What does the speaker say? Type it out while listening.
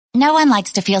No one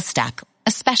likes to feel stuck,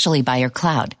 especially by your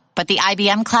cloud. But the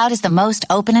IBM Cloud is the most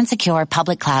open and secure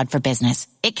public cloud for business.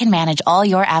 It can manage all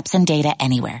your apps and data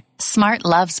anywhere. Smart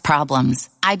loves problems.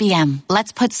 IBM,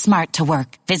 let's put smart to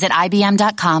work. Visit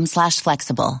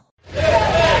IBM.com/flexible.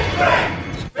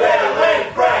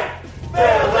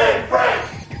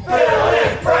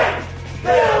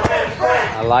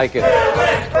 I like it.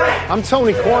 I'm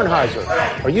Tony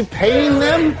Kornheiser. Are you paying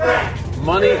them?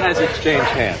 Money has exchanged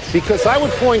hands. Because I would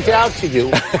point out to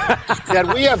you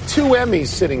that we have 2 Emmys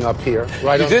sitting up here.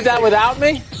 Right? You did that without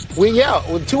me?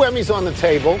 With 2 Emmys on the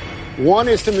table. One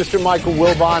is to Mr. Michael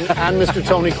Wilbon and Mr.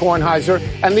 Tony Kornheiser,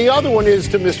 and the other one is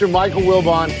to Mr. Michael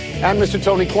Wilbon and Mr.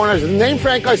 Tony Kornheiser. The name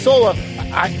Frank Isola,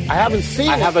 I haven't seen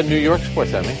it. I have a New York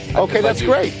sports Emmy. Okay, that's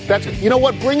great. You know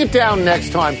what? Bring it down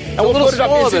next time, and we'll put it up.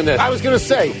 I was going to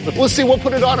say, we'll see. We'll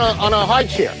put it on a high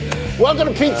chair.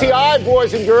 Welcome to PTI,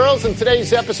 boys and girls. In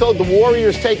today's episode, the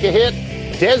Warriors take a hit.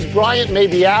 Des Bryant may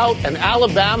be out, and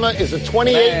Alabama is a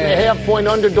 28.5-point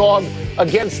underdog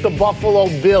against the Buffalo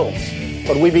Bills.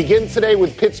 But we begin today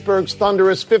with Pittsburgh's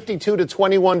thunderous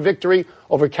 52-21 victory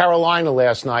over Carolina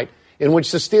last night, in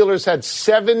which the Steelers had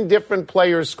 7 different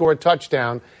players score a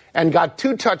touchdown and got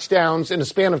 2 touchdowns in a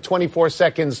span of 24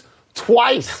 seconds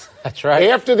twice. That's right.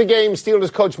 After the game,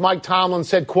 Steelers coach Mike Tomlin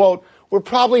said, quote, "We're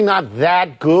probably not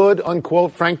that good,"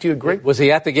 unquote. Frank, do you agree? Was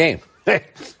he at the game?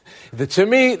 To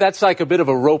me, that's like a bit of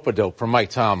a rope-a-dope from Mike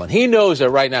Tomlin. He knows that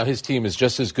right now his team is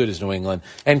just as good as New England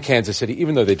and Kansas City,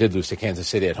 even though they did lose to Kansas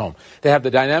City at home. They have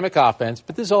the dynamic offense,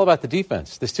 but this is all about the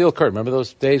defense. The steel curtain. Remember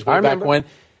those days way back when?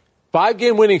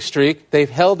 5-game winning streak. They've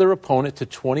held their opponent to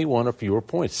 21 or fewer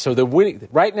points. So they're winning.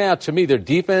 Right now, to me, their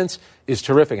defense is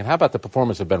terrific. And how about the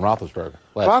performance of Ben Roethlisberger?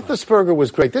 Roethlisberger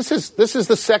was great. This is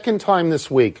the second time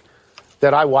this week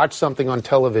that I watched something on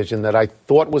television that I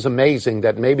thought was amazing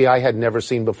that maybe I had never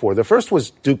seen before. The first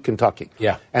was Duke, Kentucky.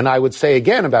 Yeah. And I would say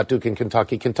again about Duke and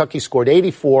Kentucky, Kentucky scored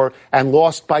 84 and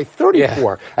lost by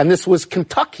 34. Yeah. And this was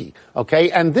Kentucky,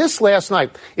 okay? And this last night,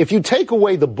 if you take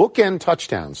away the bookend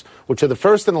touchdowns, which are the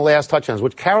first and the last touchdowns,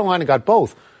 which Carolina got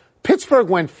both, Pittsburgh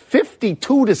went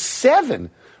 52-7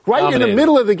 right in the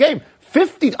middle of the game.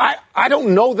 50, I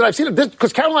don't know that I've seen it,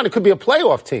 because Carolina could be a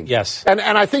playoff team. Yes. And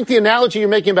I think the analogy you're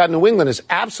making about New England is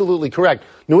absolutely correct.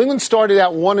 New England started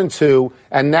out 1-2,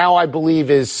 and now I believe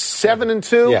is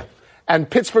 7-2. Yeah. And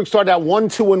Pittsburgh started out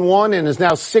 1-2-1 and is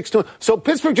now 6-2. So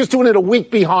Pittsburgh just doing it a week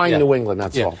behind New England,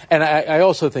 that's all. And I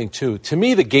also think, too, to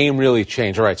me, the game really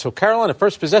changed. All right, so Carolina,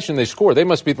 first possession, they score. They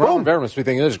must be, Ron Rivera must be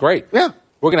thinking, this is great. Yeah.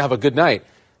 We're going to have a good night.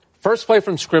 First play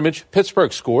from scrimmage,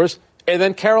 Pittsburgh scores. And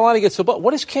then Carolina gets the ball.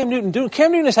 What is Cam Newton doing?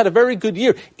 Cam Newton has had a very good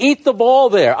year. Eat the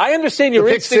ball there. I understand your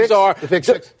instincts are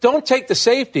don't take the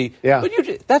safety. Yeah. But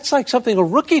that's like something a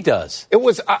rookie does. It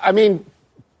was,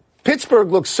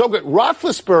 Pittsburgh looks so good.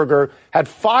 Roethlisberger had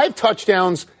 5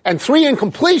 touchdowns and 3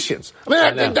 incompletions.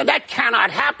 I mean, that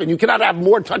cannot happen. You cannot have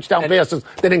more touchdown passes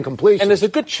than incompletions. And there's a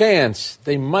good chance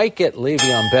they might get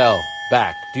Le'Veon Bell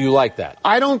back. Do you like that?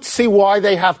 I don't see why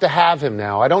they have to have him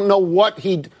now. I don't know what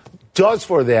he does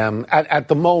for them at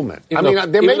the moment. Even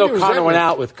though Connor went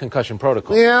out with concussion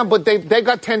protocol. Yeah, but they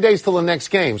got 10 days till the next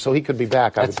game, so he could be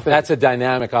back. That's a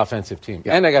dynamic offensive team.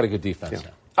 Yeah. And they got a good defense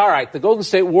now. All right, the Golden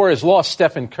State Warriors lost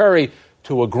Stephen Curry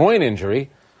to a groin injury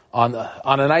on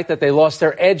a night that they lost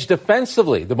their edge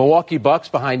defensively. The Milwaukee Bucks,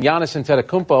 behind Giannis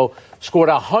Antetokounmpo, scored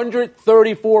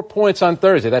 134 points on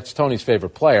Thursday. That's Tony's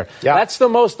favorite player. Yeah. That's the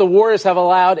most the Warriors have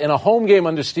allowed in a home game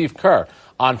under Steve Kerr.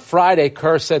 On Friday,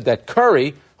 Kerr said that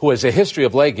Curry, who has a history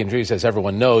of leg injuries, as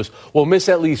everyone knows, will miss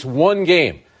at least one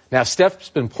game. Now, Steph's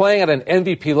been playing at an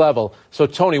MVP level. So,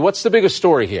 Tony, what's the biggest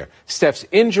story here? Steph's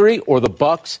injury or the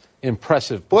Bucks'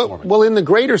 impressive performance? Well, in the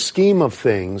greater scheme of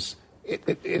things,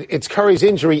 it's Curry's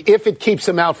injury if it keeps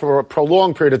him out for a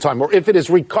prolonged period of time, or if it is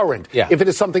recurrent, if it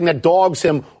is something that dogs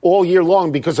him all year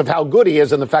long because of how good he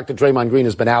is and the fact that Draymond Green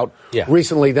has been out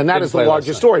recently, then that is the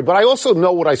largest story. But I also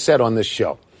know what I said on this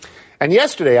show. And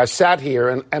yesterday I sat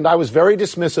here and I was very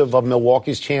dismissive of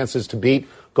Milwaukee's chances to beat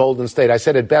Golden State. I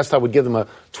said at best I would give them a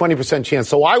 20% chance.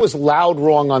 So I was loud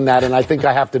wrong on that, and I think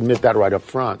I have to admit that right up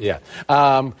front. Yeah.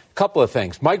 Couple of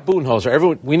things. Mike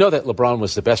Budenholzer, we know that LeBron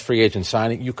was the best free agent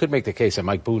signing. You could make the case that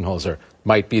Mike Budenholzer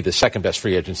might be the second best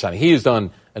free agent signing. He has done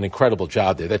an incredible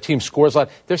job there. That team scores a lot.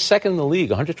 They're second in the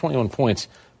league, 121 points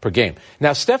per game.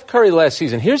 Now, Steph Curry last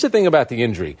season, here's the thing about the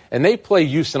injury, and they play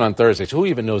Houston on Thursday, so who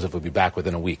even knows if he'll be back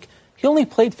within a week. He only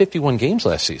played 51 games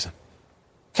last season.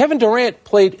 Kevin Durant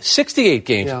played 68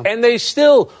 games, and they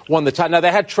still won the title. Now,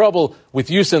 they had trouble with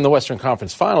Houston in the Western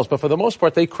Conference Finals, but for the most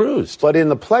part, they cruised. But in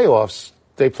the playoffs,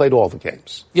 they played all the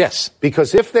games. Yes.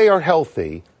 Because if they are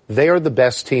healthy, they are the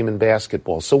best team in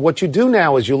basketball. So what you do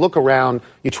now is you look around,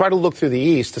 you try to look through the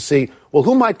East to see, well,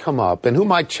 who might come up and who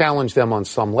might challenge them on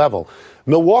some level.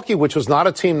 Milwaukee, which was not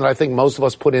a team that I think most of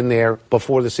us put in there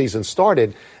before the season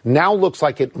started, now looks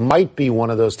like it might be one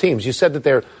of those teams. You said that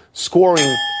they're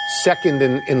scoring second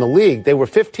in the league. They were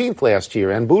 15th last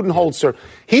year. And Budenholzer,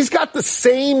 he's got the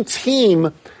same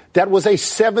team that was a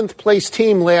seventh-place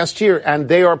team last year, and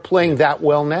they are playing that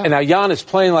well now. And now Jan is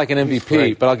playing like an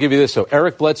MVP, but I'll give you this. So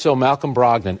Eric Bledsoe, Malcolm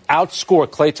Brogdon outscore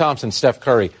Klay Thompson, Steph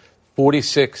Curry,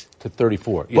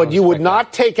 46-34. But you would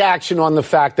not take action on the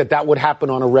fact that that would happen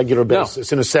on a regular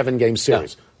basis in a 7-game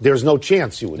series. No. There's no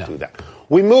chance you would do that.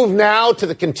 We move now to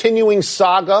the continuing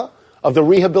saga of the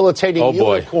rehabilitating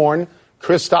unicorn,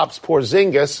 Kristaps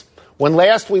Porzingis. When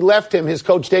last we left him, his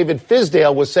coach David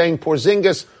Fizdale was saying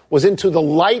Porzingis was into the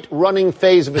light running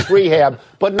phase of his rehab,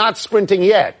 but not sprinting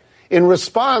yet. In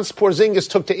response, Porzingis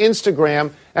took to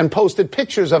Instagram and posted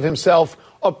pictures of himself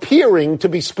appearing to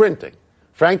be sprinting.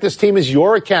 Frank, this team is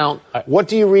your account. What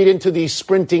do you read into these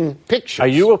sprinting pictures? Are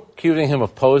you accusing him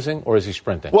of posing, or is he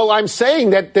sprinting? Well, I'm saying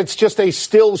that that's just a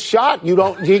still shot.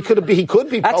 He could be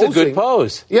posing. That's a good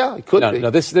pose. Yeah, it could be. No,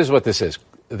 this is what this is.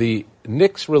 The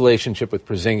Knicks' relationship with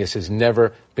Porzingis has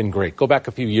never been great. Go back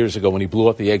a few years ago when he blew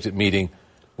up the exit meeting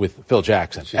with Phil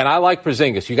Jackson. And I like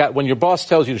Porzingis. When your boss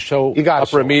tells you to show up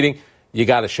for a meeting, you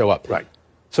got to show up. Right.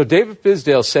 So David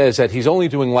Fizdale says that he's only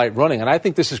doing light running, and I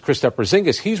think this is Kristaps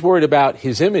Porzingis. He's worried about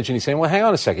his image, and he's saying, well, hang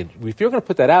on a second. If you're going to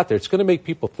put that out there, it's going to make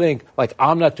people think, like,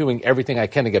 I'm not doing everything I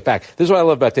can to get back. This is what I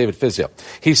love about David Fizdale.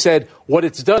 He said what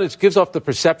it's done is gives off the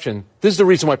perception. This is the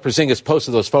reason why Porzingis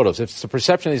posted those photos. If it's the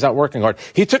perception he's not working hard.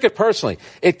 He took it personally.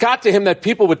 It got to him that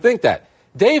people would think that.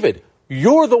 David,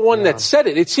 you're the one that said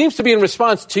it. It seems to be in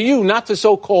response to you, not to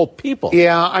so-called people.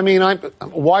 Yeah, I mean,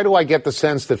 why do I get the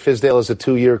sense that Fizdale is a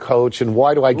 2-year coach, and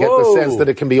why do I get the sense that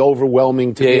it can be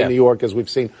overwhelming to be in New York, as we've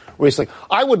seen recently?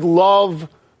 I would love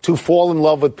to fall in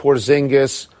love with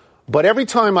Porzingis, but every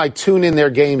time I tune in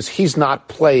their games, he's not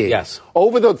playing. Yes.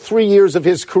 Over the 3 years of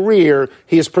his career,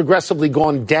 he has progressively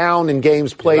gone down in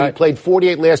games played. Right. He played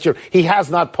 48 last year. He has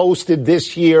not posted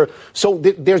this year. So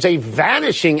there's a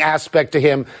vanishing aspect to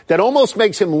him that almost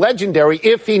makes him legendary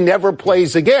if he never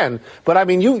plays again. But, I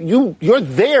mean, you're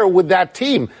there with that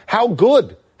team. How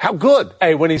good? How good?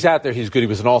 Hey, when he's out there, he's good. He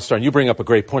was an all-star. And you bring up a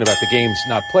great point about the games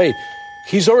not played.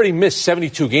 He's already missed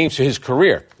 72 games for his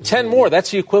career. 10 more.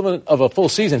 That's the equivalent of a full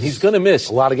season. He's going to miss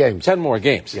a lot of games. 10 more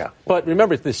games. Yeah. But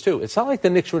remember this, too. It's not like the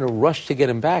Knicks are in a rush to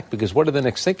get him back, because what are the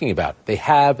Knicks thinking about? They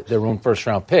have their own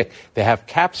first-round pick. They have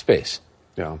cap space.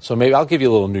 Yeah. So maybe I'll give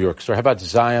you a little New York story. How about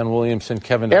Zion Williamson,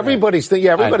 Kevin Durant?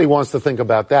 Everybody wants to think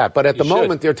about that. But at the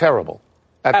moment, they're terrible.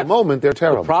 At the moment, they're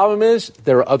terrible. The problem is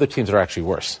there are other teams that are actually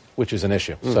worse, which is an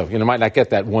issue. So you might not get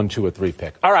that 1, 2, or 3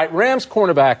 pick. All right, Rams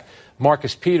cornerback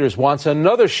Marcus Peters wants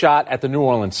another shot at the New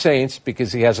Orleans Saints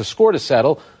because he has a score to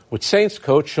settle with Saints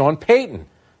coach Sean Payton.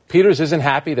 Peters isn't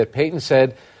happy that Payton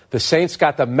said the Saints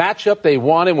got the matchup they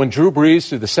wanted when Drew Brees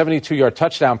threw the 72-yard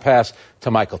touchdown pass to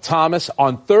Michael Thomas.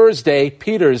 On Thursday,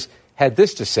 Peters had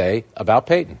this to say about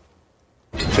Payton.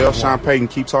 Tell Sean Payton,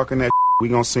 keep talking that we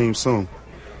going to see him soon.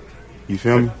 You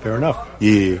feel me? Fair enough.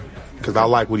 Yeah, because I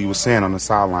like what he was saying on the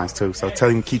sidelines, too. So tell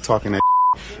him keep talking that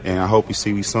and I hope you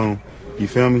see me soon. You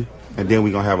feel me? And then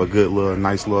we're going to have a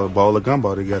nice little bowl of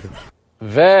gumbo together.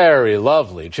 Very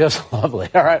lovely. Just lovely.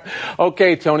 All right.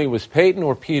 Okay, Tony, was Payton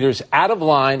or Peters out of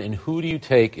line, and who do you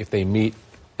take if they meet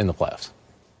in the playoffs?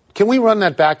 Can we run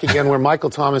that back again where Michael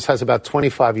Thomas has about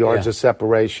 25 yards of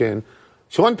separation?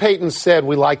 Sean Payton said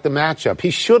we like the matchup.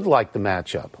 He should like the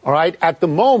matchup. All right. At the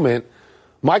moment,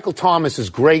 Michael Thomas is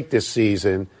great this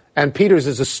season, and Peters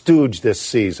is a stooge this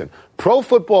season. Pro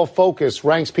Football Focus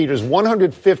ranks Peters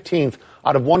 115th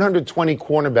out of 120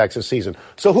 cornerbacks this season.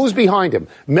 So who's behind him?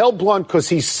 Mel Blount, because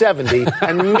he's 70,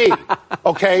 and me.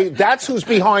 Okay? That's who's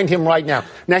behind him right now.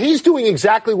 Now, he's doing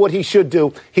exactly what he should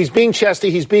do. He's being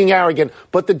chesty. He's being arrogant.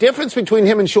 But the difference between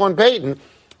him and Sean Payton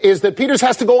is that Peters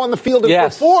has to go on the field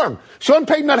and perform. Sean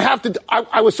Payton doesn't have to.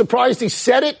 I was surprised he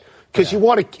said it, because you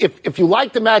want to, if you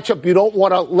like the matchup, you don't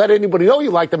want to let anybody know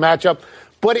you like the matchup.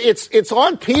 But it's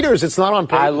on Peters. It's not on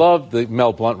Payton. I love the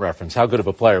Mel Blount reference. How good of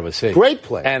a player was he? Great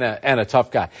player. And a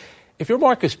tough guy. If you're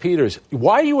Marcus Peters,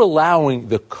 why are you allowing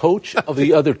the coach of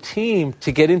the other team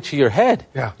to get into your head?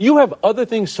 Yeah. You have other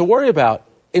things to worry about,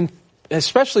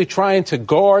 especially trying to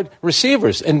guard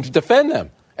receivers and defend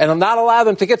them and not allow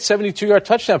them to get 72-yard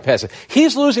touchdown passes.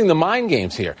 He's losing the mind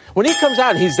games here. When he comes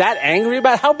out and he's that angry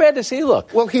about it, how bad does he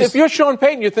look? Well, if you're Sean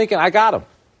Payton, you're thinking, I got him.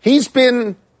 He's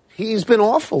been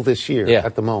awful this year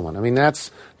at the moment. I mean,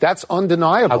 that's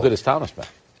undeniable. How good is Thomas been?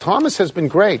 Thomas has been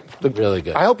great. Really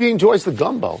good. I hope he enjoys the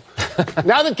gumbo.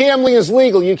 Now that gambling is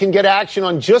legal, you can get action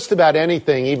on just about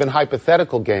anything, even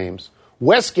hypothetical games.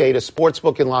 Westgate, a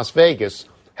sportsbook in Las Vegas,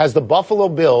 has the Buffalo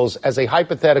Bills as a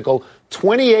hypothetical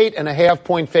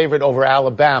 28.5-point favorite over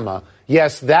Alabama.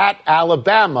 Yes, that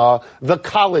Alabama, the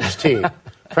college team.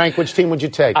 Frank, which team would you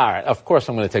take? All right, of course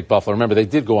I'm going to take Buffalo. Remember, they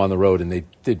did go on the road and they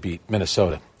did beat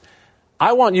Minnesota.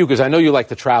 I want you, because I know you like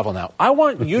to travel now, I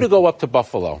want you to go up to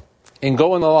Buffalo and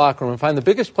go in the locker room and find the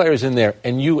biggest players in there,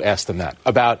 and you ask them that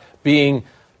about being,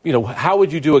 how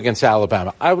would you do against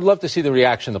Alabama? I would love to see the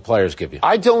reaction the players give you.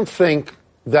 I don't think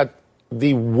that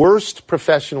the worst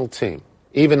professional team,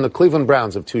 even the Cleveland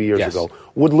Browns of 2 years ago,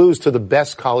 would lose to the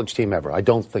best college team ever. I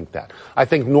don't think that. I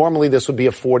think normally this would be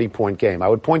a 40-point game. I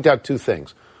would point out two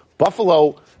things.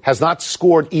 Buffalo has not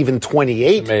scored even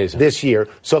 28 this year.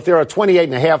 So if they're a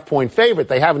 28.5-point favorite,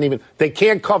 they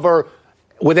can't cover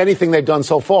with anything they've done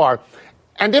so far.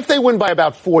 And if they win by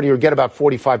about 40 or get about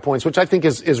 45 points, which I think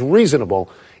is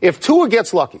reasonable, if Tua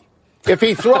gets lucky, if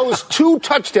he throws 2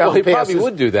 touchdown passes, passes, probably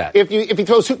would do that. If he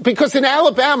throws 2, because in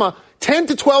Alabama, 10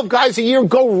 to 12 guys a year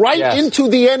go right into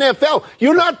the NFL.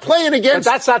 You're not playing against.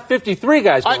 But that's not 53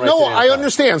 guys. I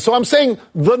understand. So I'm saying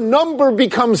the number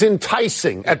becomes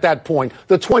enticing at that point.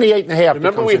 The 28.5.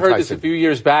 Remember, we heard this a few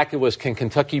years back. It was, can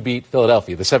Kentucky beat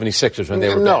Philadelphia, the 76ers, when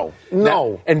they were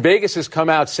No. And Vegas has come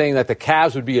out saying that the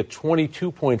Cavs would be a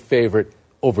 22-point favorite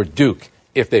over Duke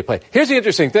if they play. Here's the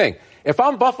interesting thing. If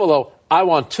I'm Buffalo, I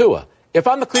want Tua. If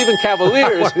I'm the Cleveland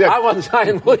Cavaliers, I want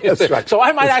Zion Williamson. Right. So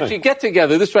I might actually get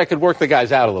together. This way I could work the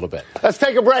guys out a little bit. Let's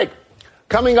take a break.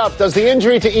 Coming up, does the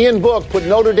injury to Ian Book put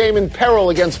Notre Dame in peril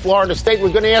against Florida State? We're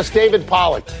going to ask David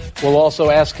Pollack. We'll also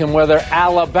ask him whether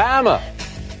Alabama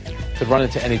could run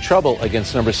into any trouble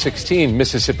against number 16,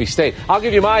 Mississippi State. I'll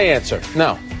give you my answer.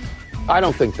 No. I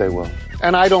don't think they will.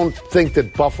 And I don't think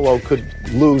that Buffalo could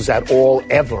lose at all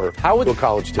ever to a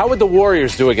college team. How would the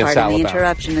Warriors do against Alabama? The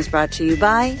interruption is brought to you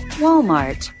by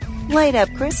Walmart. Light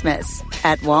up Christmas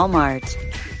at Walmart.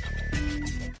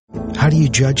 How do you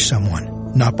judge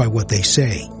someone? Not by what they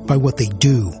say, by what they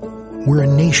do. We're a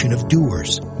nation of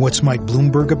doers. What's Mike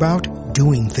Bloomberg about?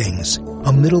 Doing things.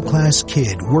 A middle-class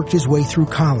kid worked his way through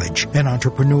college. An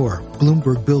entrepreneur,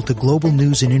 Bloomberg built a global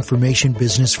news and information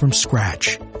business from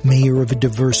scratch. Mayor of a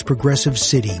diverse, progressive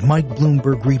city, Mike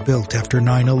Bloomberg rebuilt after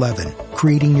 9/11,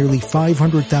 creating nearly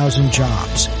 500,000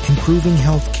 jobs, improving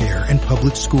health care and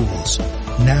public schools.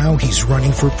 Now he's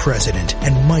running for president,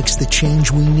 and Mike's the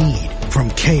change we need. From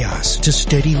chaos to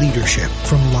steady leadership,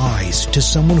 from lies to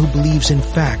someone who believes in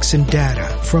facts and data,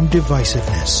 from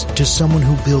divisiveness to someone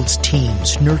who builds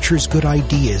teams, nurtures good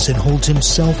ideas, and holds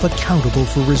himself accountable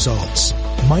for results.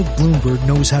 Mike Bloomberg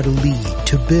knows how to lead,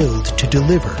 to build, to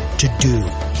deliver, to do.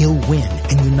 He'll win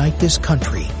and unite this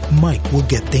country. Mike will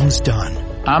get things done.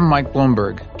 I'm Mike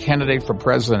Bloomberg, candidate for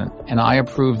president, and I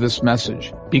approve this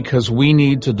message because we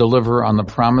need to deliver on the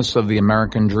promise of the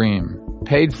American dream.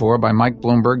 Paid for by Mike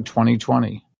Bloomberg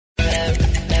 2020.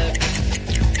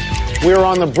 We're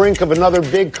on the brink of another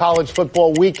big college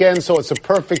football weekend, so it's a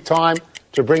perfect time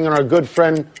to bring in our good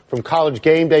friend from College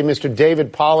Game Day, Mr.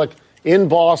 David Pollack, in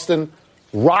Boston,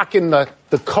 rocking the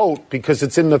coat because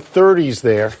it's in the 30s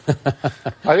there.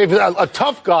 I mean, a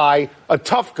tough guy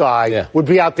would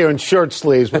be out there in shirt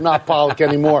sleeves, but not Pollack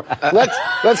anymore.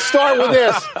 Let's start with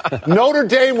this. Notre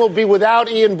Dame will be without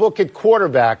Ian Book at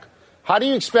quarterback. How do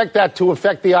you expect that to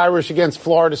affect the Irish against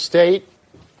Florida State?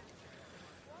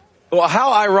 Well,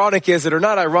 how ironic is it, or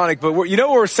not ironic, but what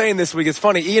we're saying this week is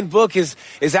funny. Ian Book is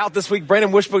out this week.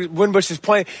 Brandon Wimbush is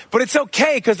playing, but it's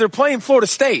okay because they're playing Florida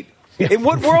State. In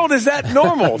what world is that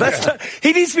normal?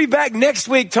 He needs to be back next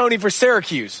week, Tony, for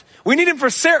Syracuse. We need him for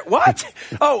what?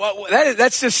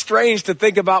 That's just strange to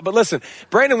think about. But listen,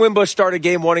 Brandon Wimbush started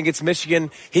game 1 against Michigan.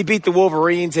 He beat the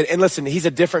Wolverines. And listen, he's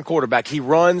a different quarterback. He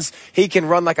can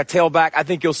run like a tailback. I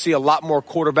think you'll see a lot more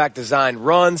quarterback design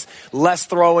runs, less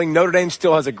throwing. Notre Dame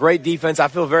still has a great defense. I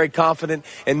feel very confident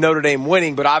in Notre Dame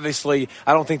winning, but obviously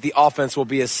I don't think the offense will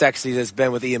be as sexy as it's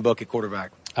been with Ian Book at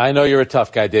quarterback. I know you're a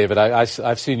tough guy, David.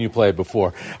 I've seen you play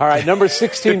before. All right, number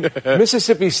 16,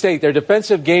 Mississippi State. Their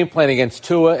defensive game plan against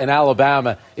Tua and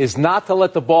Alabama is not to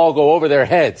let the ball go over their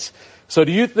heads. So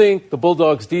do you think the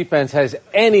Bulldogs' defense has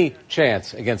any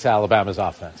chance against Alabama's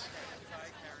offense?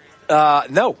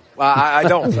 No. I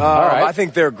don't. Right. I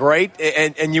think they're great.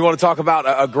 And you want to talk about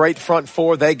a great front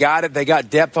four. They got it. They got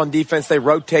depth on defense. They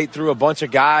rotate through a bunch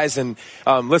of guys. And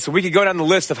listen, we could go down the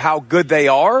list of how good they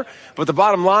are. But the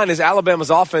bottom line is Alabama's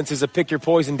offense is a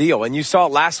pick-your-poison deal. And you saw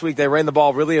it last week. They ran the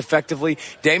ball really effectively.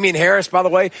 Damian Harris, by the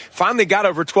way, finally got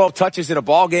over 12 touches in a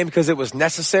ball game because it was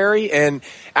necessary. And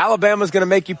Alabama's going to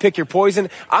make you pick your poison.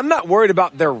 I'm not worried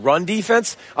about their run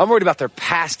defense. I'm worried about their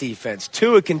pass defense.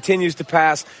 Tua continues to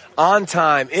pass on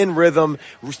time, in rhythm,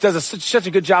 does such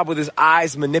a good job with his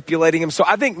eyes manipulating him. So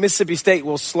I think Mississippi State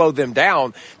will slow them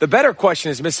down. The better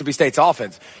question is Mississippi State's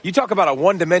offense. You talk about a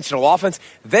one-dimensional offense.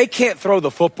 They can't throw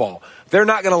the football. They're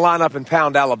not going to line up and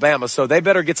pound Alabama, so they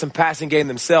better get some passing game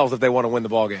themselves if they want to win the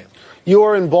ball game.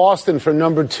 You're in Boston for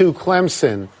number 2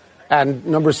 Clemson and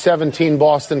number 17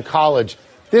 Boston College.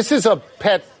 This is a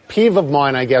pet peeve of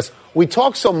mine, I guess. We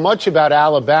talk so much about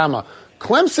Alabama.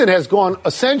 Clemson has gone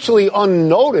essentially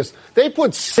unnoticed. They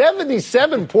put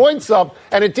 77 points up,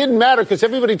 and it didn't matter because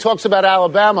everybody talks about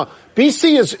Alabama.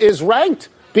 BC is ranked.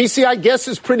 BC, I guess,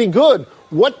 is pretty good.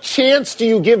 What chance do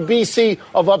you give BC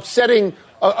of upsetting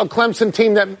a Clemson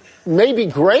team that may be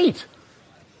great?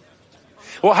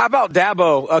 Well, how about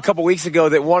Dabo a couple weeks ago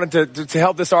that wanted to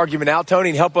help this argument out, Tony,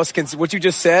 and help us, what you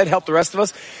just said, help the rest of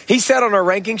us? He said on our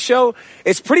ranking show,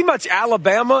 it's pretty much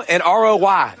Alabama and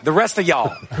ROI, the rest of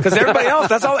y'all. Because everybody else,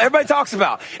 that's all everybody talks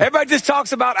about. Everybody just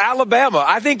talks about Alabama.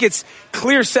 I think it's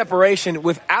clear separation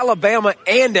with Alabama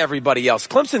and everybody else.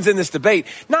 Clemson's in this debate,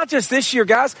 not just this year,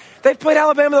 guys. They've played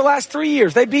Alabama the last 3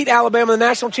 years. They beat Alabama in the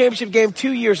national championship game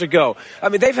 2 years ago. I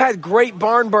mean, they've had great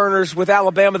barn burners with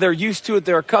Alabama. They're used to it.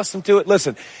 They're accustomed to it.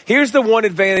 Listen, here's the one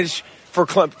advantage for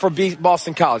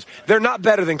Boston College. They're not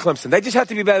better than Clemson. They just have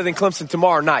to be better than Clemson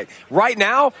tomorrow night. Right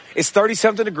now, it's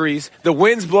 30-something degrees. The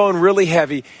wind's blowing really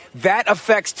heavy. That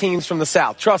affects teams from the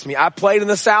South. Trust me, I played in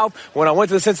the South. When I went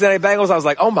to the Cincinnati Bengals, I was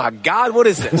like, oh, my God, what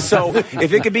is this? So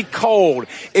if it could be cold,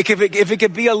 if it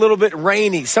could be a little bit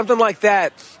rainy, something like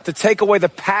that, to take away the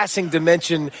passing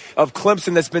dimension of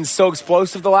Clemson that's been so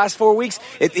explosive the last 4 weeks,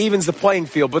 it evens the playing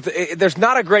field. But there's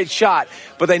not a great shot,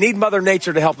 but they need Mother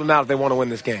Nature to help them out if they want to win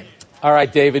this game. All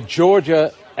right, David,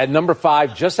 Georgia at number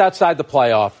 5, just outside the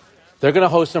playoff. They're going to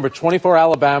host number 24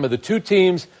 Alabama. The two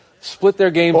teams split their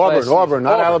game. Auburn,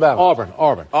 not Alabama.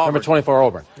 Auburn. Number 24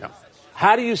 Auburn. Yeah.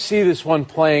 How do you see this one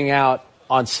playing out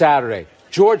on Saturday?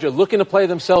 Georgia looking to play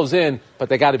themselves in, but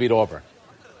they got to beat Auburn.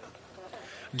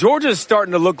 Georgia's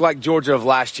starting to look like Georgia of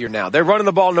last year now. They're running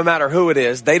the ball no matter who it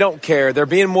is. They don't care. They're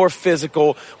being more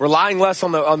physical, relying less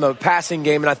on the passing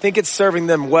game, and I think it's serving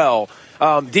them well.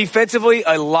 Defensively,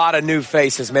 a lot of new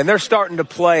faces, man. They're starting to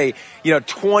play,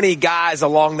 20 guys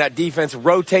along that defense,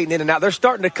 rotating in and out. They're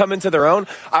starting to come into their own.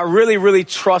 I really, really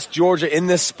trust Georgia in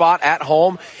this spot at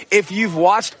home. If you've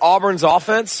watched Auburn's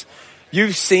offense,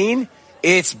 you've seen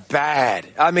it's bad.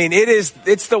 I mean,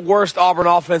 it's the worst Auburn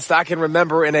offense that I can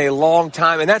remember in a long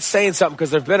time. And that's saying something because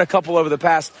there've been a couple over the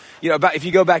past, if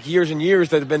you go back years and years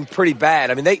that have been pretty bad.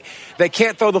 I mean, they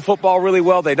can't throw the football really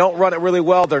well. They don't run it really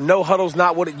well. Their no huddle's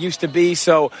not what it used to be.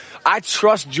 So I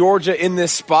trust Georgia in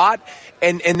this spot.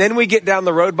 And then we get down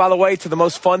the road, by the way, to the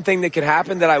most fun thing that could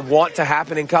happen that I want to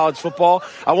happen in college football.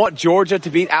 I want Georgia to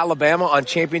beat Alabama on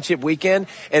championship weekend,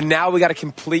 and now we got a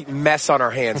complete mess on our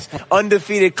hands.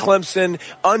 Undefeated Clemson,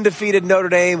 undefeated Notre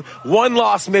Dame, one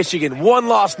loss Michigan, one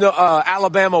loss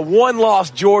Alabama, one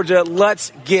loss Georgia.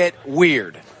 Let's get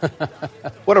weird.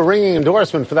 What a ringing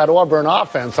endorsement for that Auburn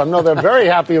offense. I know they're very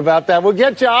happy about that. We'll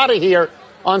get you out of here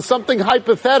on something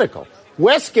hypothetical.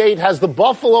 Westgate has the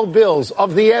Buffalo Bills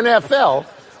of the NFL,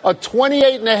 a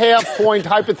 28.5-point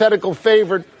hypothetical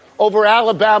favorite over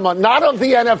Alabama, not of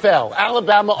the NFL,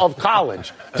 Alabama of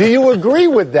college. Do you agree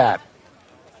with that?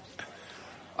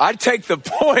 I'd take the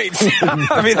points.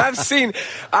 I mean, I've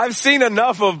seen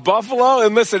enough of Buffalo.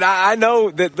 And listen, I know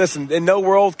that, in no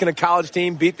world can a college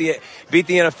team beat the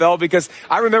NFL, because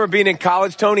I remember being in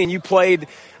college, Tony, and you played,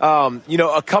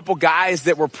 a couple guys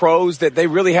that were pros that they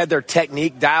really had their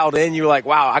technique dialed in. You were like,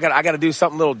 wow, I got to do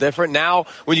something a little different. Now,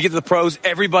 when you get to the pros,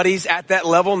 everybody's at that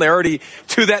level and they're already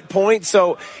to that point.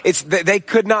 So they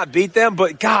could not beat them.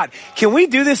 But God, can we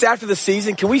do this after the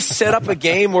season? Can we set up a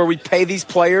game where we pay these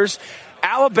players?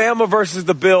 Alabama versus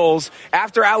the Bills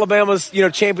after Alabama's,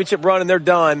 championship run and they're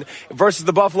done, versus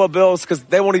the Buffalo Bills because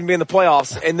they won't even be in the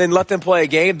playoffs, and then let them play a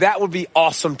game. That would be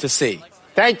awesome to see.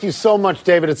 Thank you so much,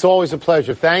 David. It's always a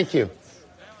pleasure. Thank you.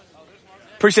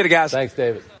 Appreciate it, guys. Thanks,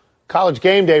 David. College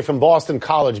Game Day from Boston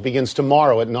College begins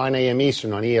tomorrow at 9 a.m.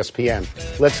 Eastern on ESPN.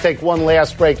 Let's take one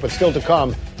last break, but still to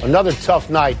come, another tough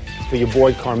night for your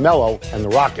boy Carmelo and the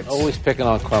Rockets. Always picking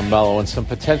on Carmelo, and some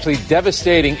potentially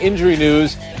devastating injury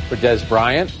news for Des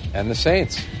Bryant and the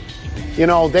Saints. you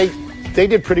know, they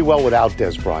did pretty well without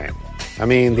Des Bryant. I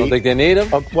mean, you don't think they need him?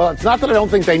 Well, it's not that I don't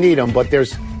think they need him, but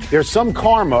there's some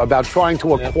karma about trying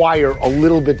to acquire a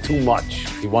little bit too much.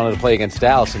 He wanted to play against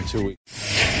Dallas in 2 weeks.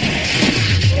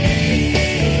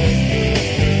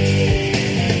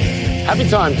 Happy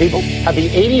time, people. Happy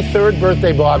 83rd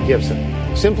birthday, Bob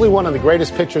Gibson. Simply one of the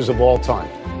greatest pitchers of all time.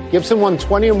 Gibson won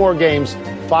 20 or more games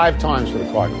 5 times for the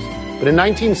Cardinals. But in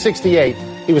 1968,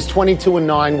 he was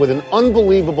 22-9 with an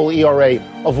unbelievable ERA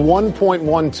of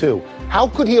 1.12. How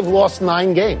could he have lost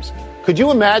 9 games? Could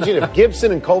you imagine if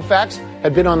Gibson and Koufax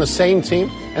had been on the same team,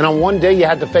 and on one day you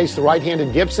had to face the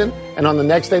right-handed Gibson, and on the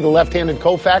next day the left-handed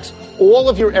Koufax? All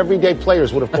of your everyday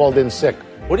players would have called in sick.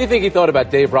 What do you think he thought about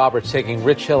Dave Roberts taking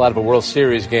Rich Hill out of a World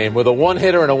Series game with a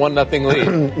 1-hitter and a 1-0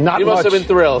 lead? He must have been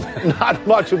thrilled. Not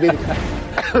much would be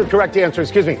the correct answer.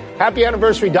 Excuse me. Happy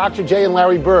anniversary, Dr. J and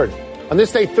Larry Bird. On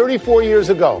this day 34 years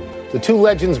ago, the two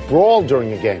legends brawled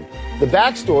during a game. The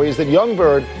backstory is that young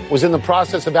Bird was in the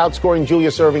process of outscoring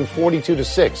Julius Erving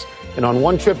 42-6. And on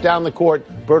one trip down the court,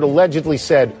 Bird allegedly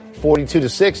said,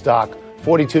 42-6, Doc.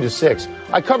 42-6.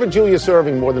 I covered Julius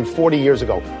Erving more than 40 years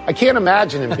ago. I can't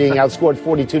imagine him being outscored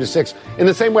 42-6. In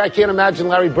the same way, I can't imagine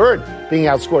Larry Bird being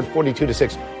outscored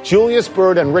 42-6. Julius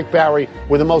Bird and Rick Barry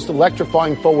were the most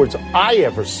electrifying forwards I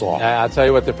ever saw. I'll tell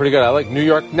you what, they're pretty good. I like New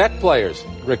York Net players,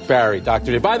 Rick Barry,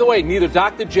 Dr. J. By the way, neither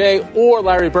Dr. J or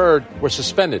Larry Bird were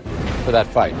suspended for that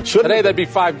fight. Today, that'd be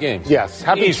 5 games. Yes.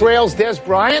 Happy Easy. trails, Des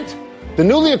Bryant. The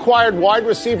newly acquired wide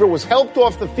receiver was helped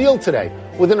off the field today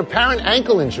with an apparent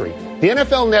ankle injury. The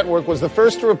NFL Network was the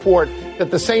first to report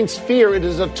that the Saints fear it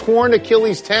is a torn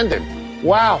Achilles tendon.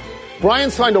 Wow.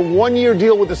 Bryant signed a 1-year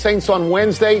deal with the Saints on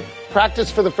Wednesday,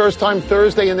 practiced for the first time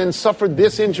Thursday, and then suffered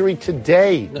this injury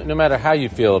today. No matter how you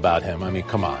feel about him, I mean,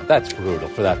 come on. That's brutal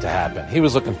for that to happen. He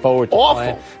was looking forward to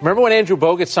playing. Remember when Andrew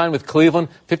Bogut signed with Cleveland?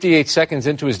 58 seconds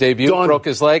into his debut, broke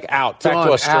his leg, out. Back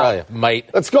to Australia, mate.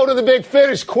 Let's go to the big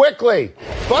finish quickly.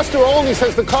 Buster Olney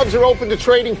says the Cubs are open to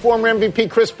trading former MVP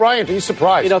Chris Bryant. Are you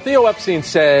surprised? You know, Theo Epstein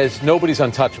says nobody's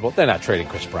untouchable. They're not trading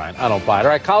Chris Bryant. I don't buy it.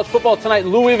 All right, college football tonight,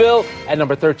 Louisville at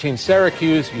number 13,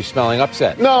 Syracuse. You smelling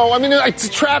upset? No, I mean, it's a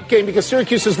trap game because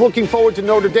Syracuse is looking forward to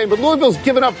Notre Dame, but Louisville's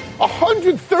given up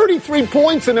 133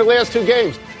 points in their last 2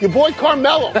 games. Your boy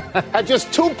Carmelo had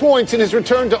just 2 points in his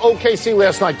return to OKC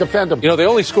last night. Defend him. You know, they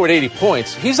only scored 80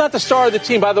 points. He's not the star of the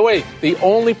team. By the way, the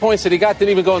only points that he got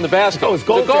didn't even go in the basket. Oh, it's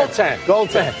goaltend.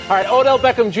 Goaltend. All right, Odell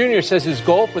Beckham Jr. says his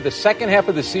goal for the second half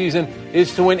of the season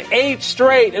is to win 8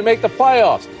 straight and make the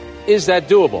playoffs. Is that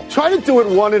doable? Try to do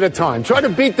it one at a time. Try to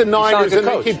beat the Niners and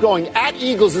then keep going. At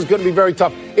Eagles is going to be very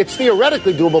tough. It's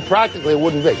theoretically doable. Practically, it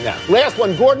wouldn't be. No. Last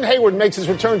one, Gordon Hayward makes his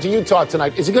return to Utah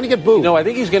tonight. Is he going to get booed? No, I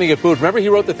think he's going to get booed. Remember he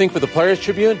wrote the thing for the Players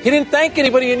Tribune? He didn't thank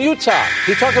anybody in Utah.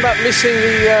 He talked about missing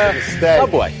the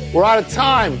subway. We're out of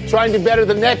time. Try and do better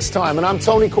the next time. And I'm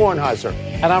Tony Kornheiser.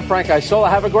 And I'm Frank Isola.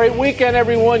 Have a great weekend,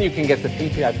 everyone. You can get the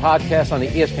PTI podcast on the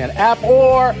ESPN app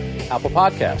or Apple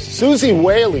Podcasts. Susie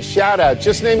Whaley, shout out.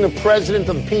 Just named the president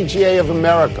of the PGA of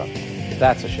America.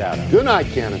 That's a shout out. Good night,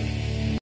 Cannon.